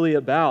life is really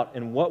about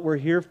and what we're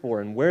here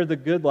for and where the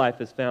good life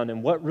is found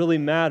and what really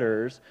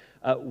matters,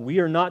 we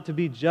are not to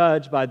be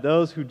judged by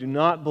those who do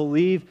not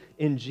believe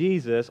in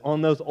Jesus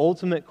on those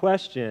ultimate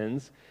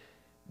questions,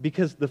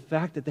 because the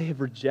fact that they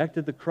have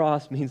rejected the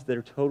cross means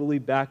they're totally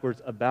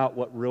backwards about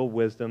what real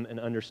wisdom and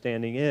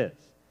understanding is.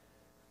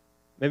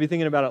 Maybe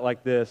thinking about it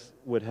like this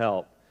would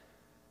help.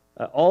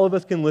 All of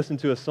us can listen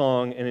to a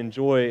song and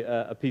enjoy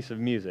a piece of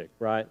music,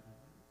 right?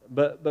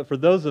 But for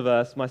those of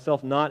us,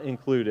 myself not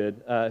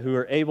included, who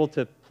are able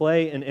to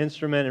play an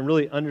instrument and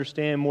really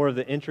understand more of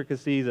the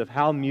intricacies of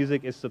how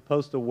music is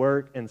supposed to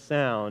work and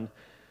sound,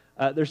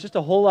 there's just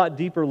a whole lot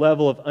deeper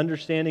level of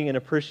understanding and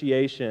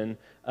appreciation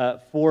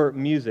for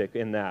music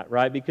in that,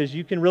 right? Because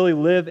you can really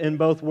live in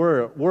both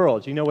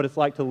worlds. You know what it's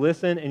like to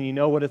listen, and you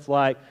know what it's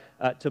like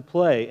to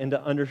play and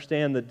to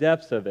understand the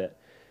depths of it.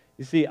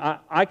 You see,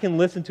 I can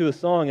listen to a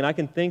song and I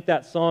can think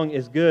that song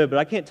is good, but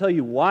I can't tell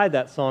you why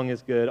that song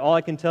is good. All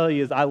I can tell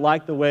you is I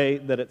like the way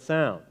that it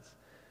sounds.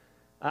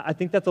 I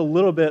think that's a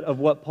little bit of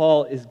what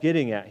Paul is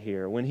getting at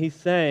here. When he's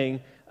saying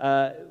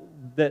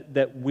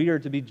that we are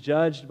to be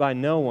judged by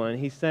no one,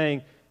 he's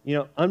saying,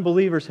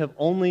 unbelievers have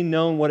only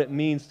known what it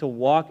means to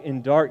walk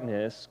in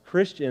darkness.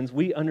 Christians,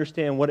 we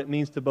understand what it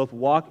means to both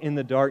walk in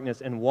the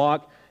darkness and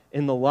walk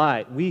in the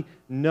light. We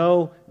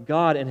know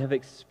God and have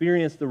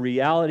experienced the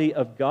reality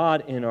of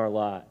God in our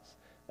lives.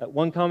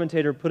 One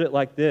commentator put it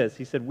like this.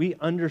 He said, we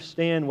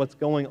understand what's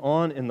going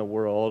on in the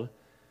world,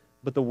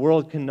 but the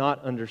world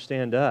cannot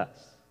understand us.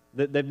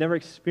 They've never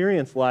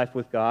experienced life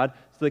with God,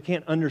 so they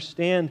can't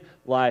understand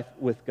life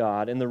with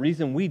God. And the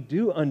reason we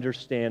do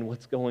understand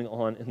what's going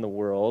on in the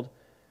world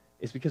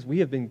is because we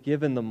have been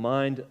given the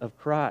mind of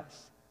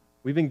Christ.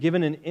 We've been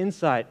given an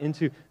insight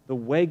into the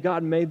way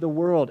God made the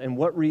world and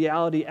what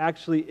reality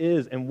actually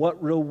is and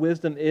what real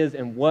wisdom is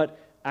and what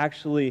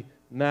actually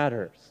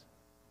matters.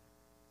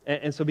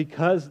 And so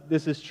because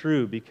this is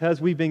true,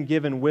 because we've been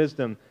given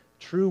wisdom,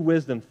 true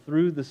wisdom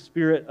through the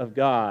Spirit of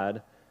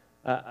God,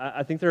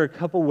 I think there are a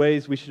couple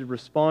ways we should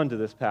respond to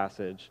this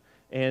passage.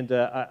 And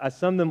I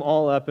sum them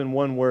all up in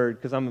one word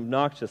because I'm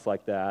obnoxious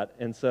like that.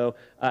 And so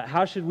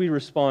how should we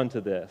respond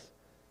to this?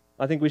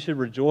 I think we should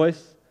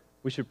rejoice,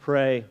 we should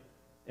pray,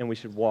 and we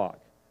should walk.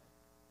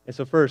 And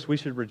so first, we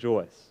should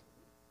rejoice.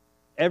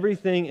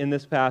 Everything in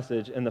this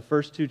passage and the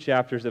first 2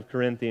 chapters of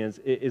Corinthians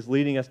is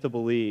leading us to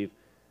believe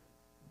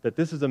that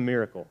this is a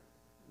miracle,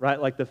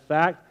 right? Like the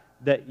fact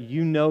that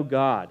you know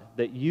God,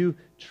 that you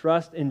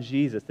trust in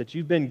Jesus, that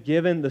you've been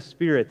given the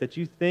Spirit, that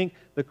you think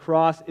the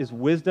cross is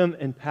wisdom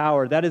and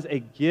power, that is a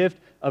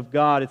gift of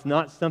God. It's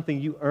not something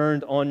you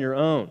earned on your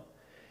own.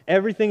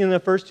 Everything in the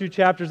first 2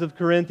 chapters of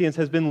Corinthians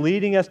has been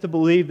leading us to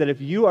believe that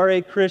if you are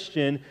a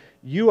Christian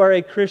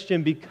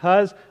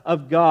because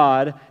of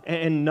God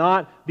and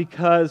not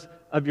because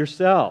of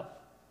yourself.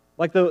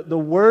 Like the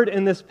word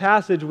in this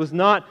passage was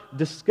not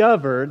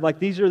discovered, like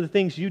these are the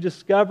things you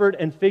discovered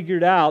and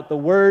figured out. The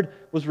word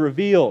was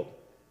revealed.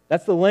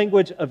 That's the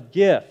language of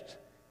gift.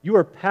 You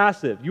are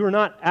passive. You are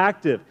not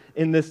active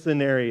in this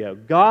scenario.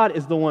 God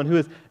is the one who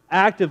is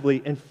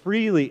actively and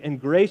freely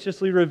and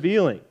graciously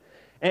revealing.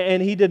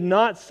 And he did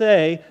not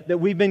say that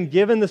we've been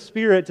given the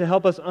Spirit to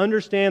help us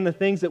understand the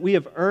things that we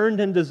have earned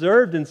and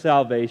deserved in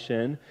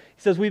salvation.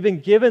 He says we've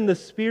been given the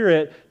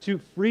Spirit to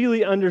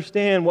freely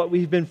understand what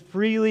we've been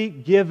freely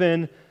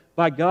given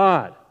by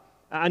God.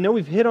 I know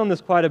we've hit on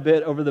this quite a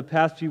bit over the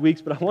past few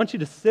weeks, but I want you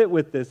to sit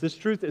with this. This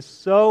truth is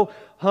so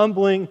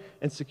humbling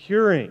and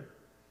securing.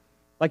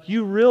 Like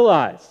you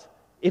realize,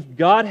 if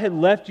God had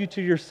left you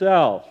to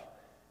yourself,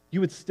 you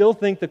would still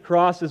think the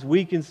cross is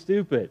weak and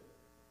stupid.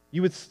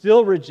 You would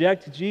still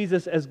reject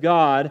Jesus as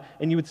God,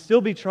 and you would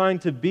still be trying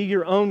to be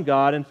your own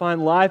God and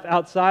find life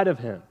outside of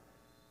Him.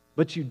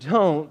 But you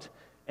don't,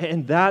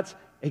 and that's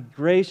a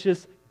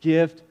gracious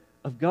gift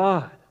of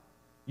God.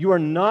 You are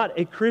not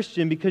a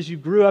Christian because you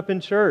grew up in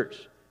church.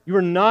 You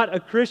are not a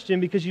Christian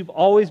because you've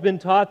always been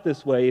taught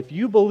this way. If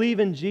you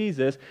believe in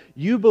Jesus,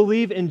 you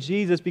believe in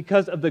Jesus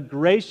because of the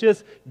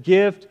gracious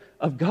gift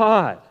of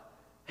God.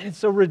 And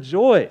so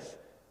rejoice.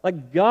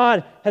 Like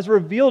God has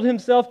revealed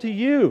Himself to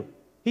you.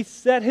 He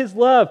set His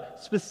love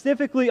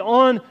specifically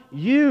on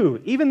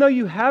you. Even though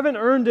you haven't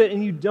earned it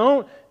and you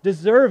don't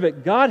deserve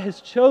it, God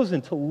has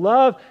chosen to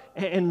love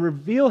and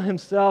reveal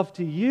Himself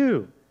to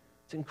you.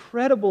 It's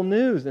incredible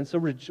news, and so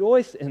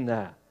rejoice in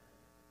that.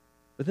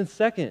 But then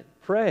second,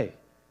 pray,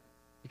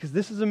 because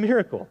this is a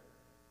miracle.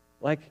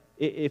 Like,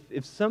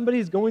 if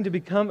somebody's going to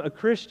become a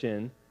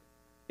Christian,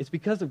 it's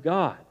because of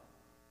God.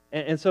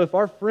 And so if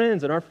our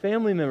friends and our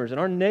family members and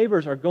our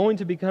neighbors are going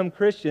to become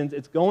Christians,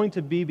 it's going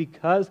to be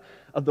because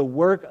of the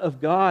work of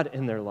God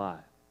in their life.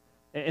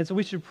 And so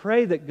we should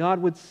pray that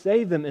God would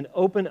save them and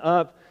open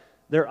up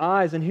their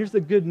eyes. And here's the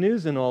good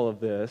news in all of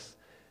this.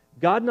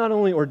 God not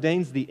only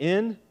ordains the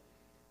end,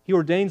 He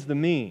ordains the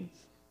means.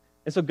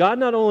 And so God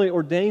not only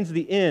ordains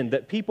the end,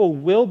 that people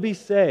will be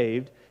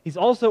saved, He's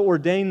also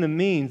ordained the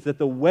means, that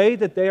the way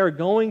that they are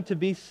going to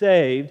be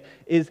saved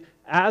is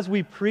as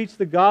we preach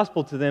the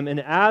gospel to them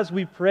and as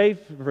we pray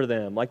for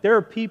them. Like there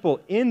are people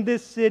in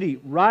this city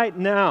right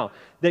now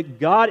that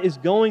God is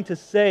going to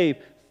save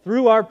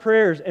through our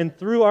prayers and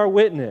through our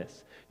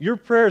witness. Your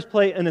prayers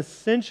play an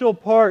essential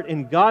part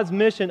in God's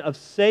mission of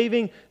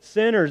saving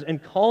sinners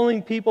and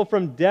calling people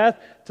from death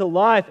to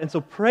life. And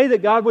so pray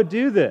that God would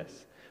do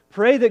this.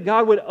 Pray that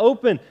God would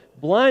open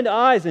blind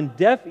eyes and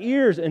deaf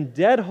ears and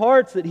dead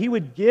hearts, that He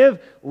would give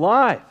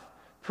life.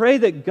 Pray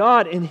that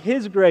God, in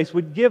His grace,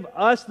 would give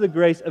us the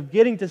grace of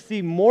getting to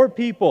see more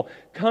people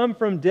come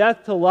from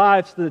death to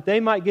life so that they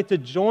might get to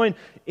join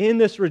in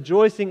this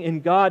rejoicing in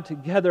God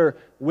together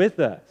with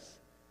us.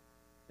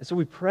 And so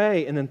we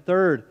pray, and then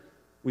third,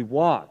 we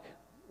walk.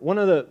 one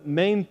of the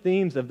main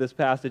themes of this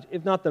passage,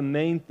 if not the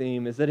main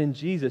theme, is that in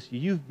Jesus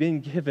you've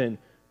been given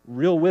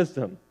real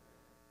wisdom.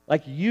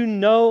 Like, you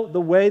know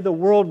the way the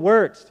world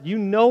works. You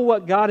know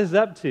what God is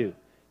up to.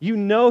 You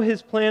know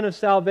His plan of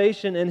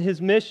salvation and His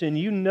mission.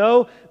 You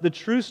know the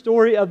true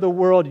story of the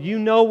world. You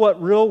know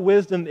what real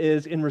wisdom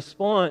is. In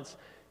response,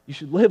 you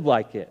should live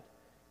like it.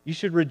 You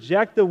should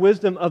reject the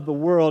wisdom of the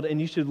world, and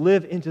you should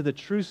live into the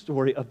true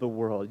story of the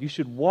world. You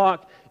should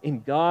walk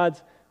in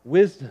God's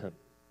wisdom.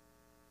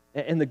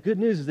 And the good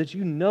news is that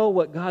you know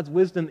what God's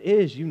wisdom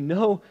is. You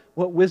know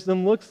what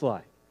wisdom looks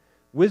like.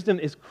 Wisdom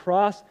is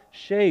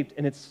cross-shaped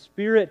and it's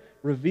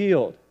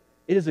Spirit-revealed.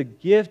 It is a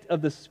gift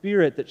of the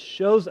Spirit that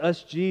shows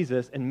us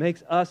Jesus and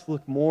makes us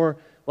look more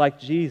like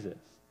Jesus.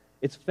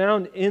 It's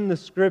found in the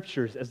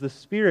Scriptures as the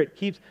Spirit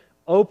keeps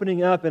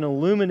opening up and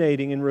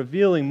illuminating and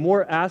revealing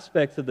more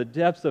aspects of the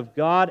depths of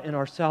God and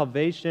our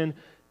salvation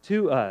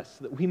to us,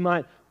 that we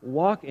might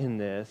walk in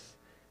this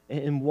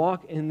and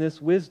walk in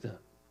this wisdom.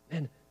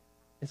 And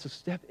so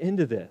step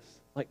into this.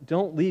 Like,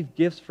 don't leave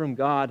gifts from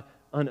God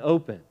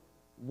unopened.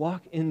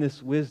 Walk in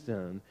this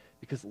wisdom,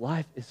 because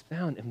life is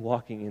found in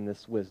walking in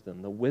this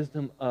wisdom, the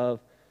wisdom of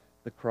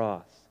the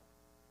cross.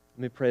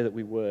 Let me pray that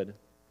we would.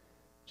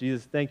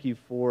 Jesus, thank you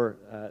for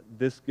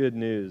this good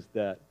news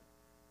that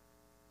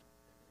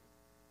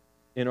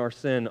in our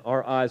sin,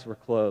 our eyes were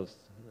closed,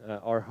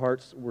 our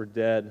hearts were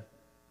dead,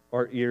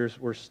 our ears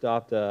were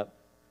stopped up,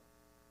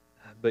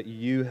 but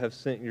you have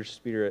sent your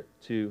Spirit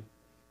to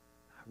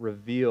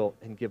reveal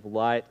and give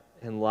light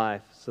and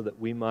life so that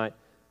we might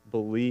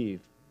believe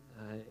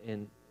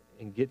and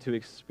get to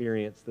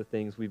experience the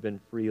things we've been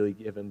freely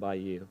given by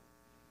you.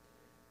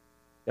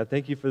 God,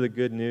 thank you for the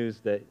good news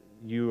that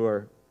you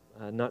are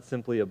not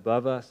simply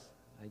above us,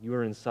 you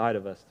are inside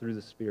of us through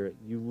the Spirit.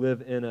 You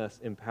live in us,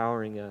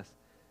 empowering us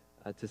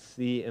to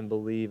see and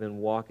believe and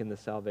walk in the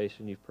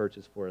salvation you've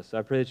purchased for us. So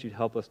I pray that you'd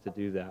help us to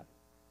do that.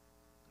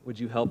 Would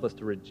you help us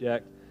to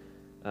reject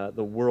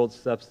the world's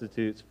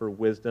substitutes for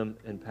wisdom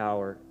and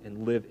power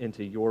and live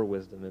into your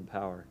wisdom and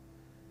power?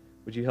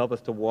 Would you help us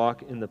to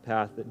walk in the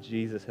path that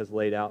Jesus has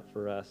laid out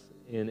for us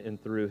in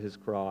and through His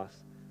cross?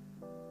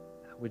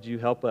 Would you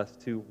help us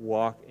to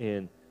walk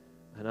in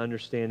an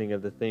understanding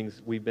of the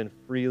things we've been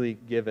freely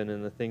given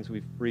and the things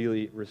we've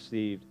freely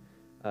received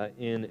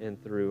in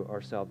and through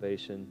our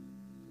salvation?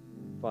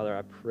 Father,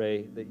 I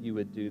pray that you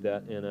would do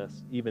that in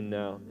us, even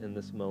now, in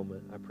this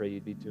moment. I pray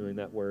you'd be doing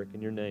that work.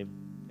 In your name,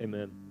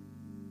 amen.